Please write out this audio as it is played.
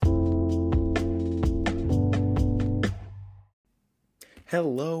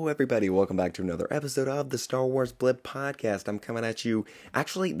Hello, everybody. Welcome back to another episode of the Star Wars Blip Podcast. I'm coming at you.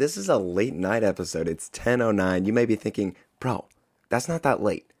 Actually, this is a late night episode. It's 10:09. You may be thinking, bro, that's not that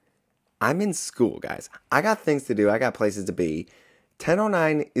late. I'm in school, guys. I got things to do. I got places to be.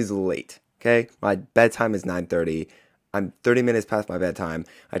 10:09 is late, okay? My bedtime is 9:30. I'm 30 minutes past my bedtime.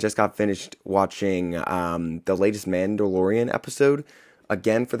 I just got finished watching the latest Mandalorian episode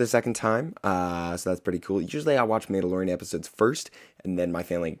again for the second time, so that's pretty cool. Usually I watch Mandalorian episodes first, and then my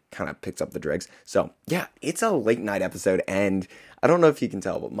family kind of picks up the dregs. So, yeah, it's a late night episode, and I don't know if you can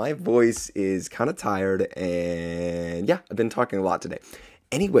tell, but my voice is kind of tired, and yeah, I've been talking a lot today.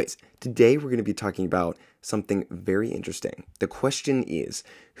 Anyways, today we're going to be talking about something very interesting. The question is,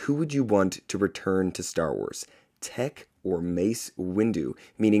 who would you want to return to Star Wars? Tech or Mace Windu,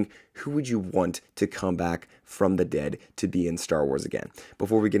 meaning who would you want to come back from the dead to be in Star Wars again?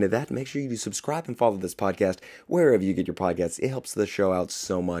 Before we get into that, make sure you do subscribe and follow this podcast wherever you get your podcasts. It helps the show out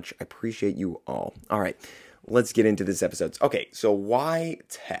so much. I appreciate you all. All right, let's get into this episode. Okay, so why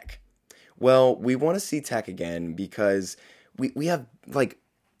Tech? Well, we want to see Tech again because we have,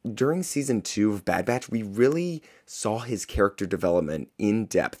 during season 2 of Bad Batch, we really saw his character development in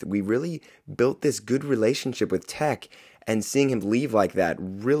depth. We really built this good relationship with Tech, and seeing him leave like that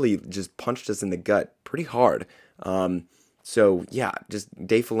really just punched us in the gut pretty hard. So yeah, just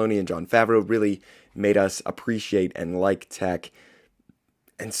Dave Filoni and Jon Favreau really made us appreciate and like Tech.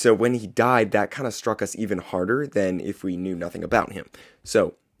 And so when he died, that kind of struck us even harder than if we knew nothing about him.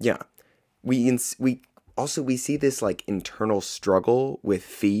 So yeah, we see this internal struggle with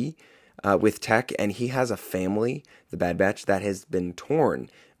Fee, with Tech, and he has a family, the Bad Batch, that has been torn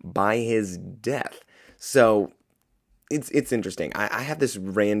by his death. So it's interesting. I have this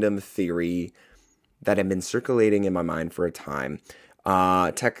random theory that had been circulating in my mind for a time.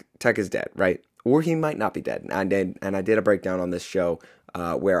 Tech is dead, right? Or he might not be dead. And I did a breakdown on this show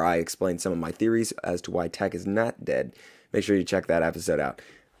where I explained some of my theories as to why Tech is not dead. Make sure you check that episode out.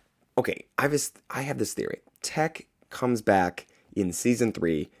 Okay, I have this theory. Tech comes back in season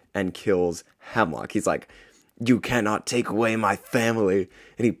 3 and kills Hemlock. He's like, "You cannot take away my family."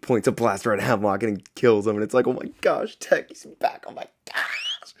 And he points a blaster at Hemlock and he kills him. And it's like, oh my gosh, Tech, he's back. Oh my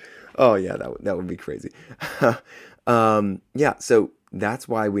gosh. Oh yeah, that would be crazy. Yeah, so that's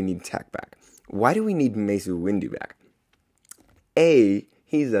why we need Tech back. Why do we need Mace Windu back? A,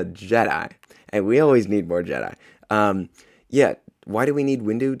 he's a Jedi. And we always need more Jedi. Yeah, why do we need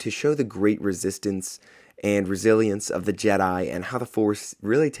Windu? To show the great resistance and resilience of the Jedi and how the Force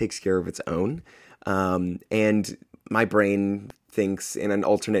really takes care of its own. And my brain thinks in an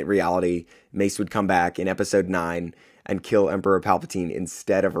alternate reality, Mace would come back in episode 9 and kill Emperor Palpatine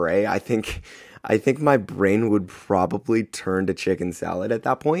instead of Rey. I think my brain would probably turn to chicken salad at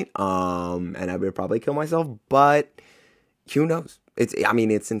that point. And I would probably kill myself, but who knows?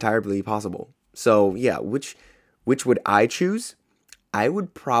 It's entirely possible. So yeah, which would I choose? I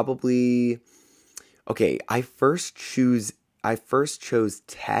would probably... Okay, I first chose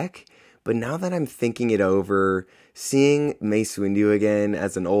Tech, but now that I'm thinking it over, seeing Mace Windu again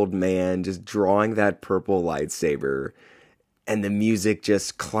as an old man, just drawing that purple lightsaber, and the music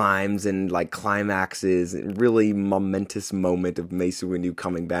just climbs and climaxes, really momentous moment of Mace Windu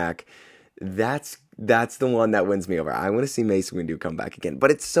coming back, that's the one that wins me over. I want to see Mace Windu come back again,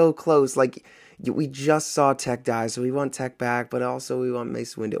 but it's so close, we just saw Tech die, so we want Tech back, but also we want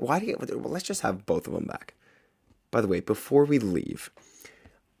Mace Windu. Well, let's just have both of them back. By the way, before we leave,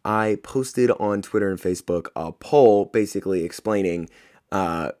 I posted on Twitter and Facebook a poll basically explaining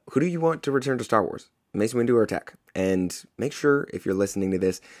who do you want to return to Star Wars, Mace Windu or Tech? And make sure, if you're listening to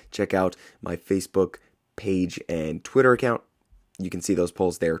this, check out my Facebook page and Twitter account. You can see those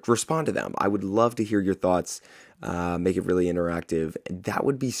polls there. Respond to them. I would love to hear your thoughts. Make it really interactive. That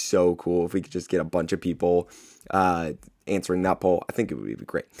would be so cool if we could just get a bunch of people answering that poll. I think it would be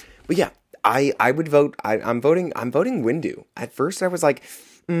great. But yeah, I would vote. I'm voting Windu. At first I was like,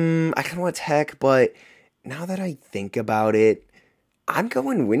 I kind of want Tech, but now that I think about it, I'm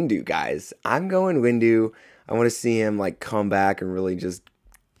going Windu, guys. I'm going Windu. I want to see him come back and really just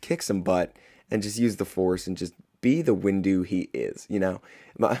kick some butt and just use the Force and just be the Windu he is,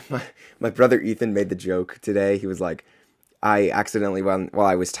 My brother Ethan made the joke today. He was like, I accidentally, while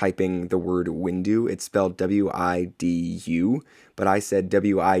I was typing the word Windu, it's spelled W-I-D-U, but I said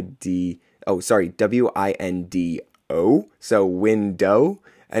W-I-N-D-O, so Window,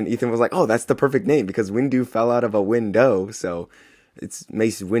 and Ethan was like, oh, that's the perfect name, because Windu fell out of a window, so it's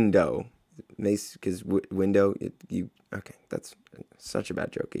Mace Windu. Mace, because window, okay, that's such a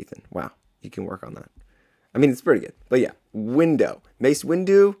bad joke, Ethan. Wow, you can work on that. I mean, it's pretty good. But yeah, Window. Mace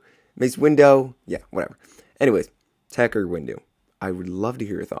Windu, yeah, whatever. Anyways, Tech or Windu. I would love to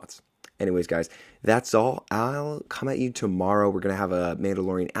hear your thoughts. Anyways, guys, that's all. I'll come at you tomorrow. We're going to have a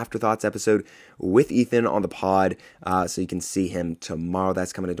Mandalorian Afterthoughts episode with Ethan on the pod, so you can see him tomorrow.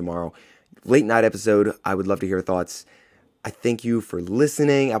 That's coming in tomorrow. Late night episode. I would love to hear your thoughts. I thank you for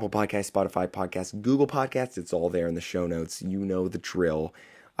listening. Apple Podcasts, Spotify Podcasts, Google Podcasts. It's all there in the show notes. You know the drill.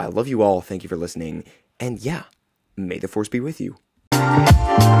 I love you all. Thank you for listening. And yeah, may the Force be with you.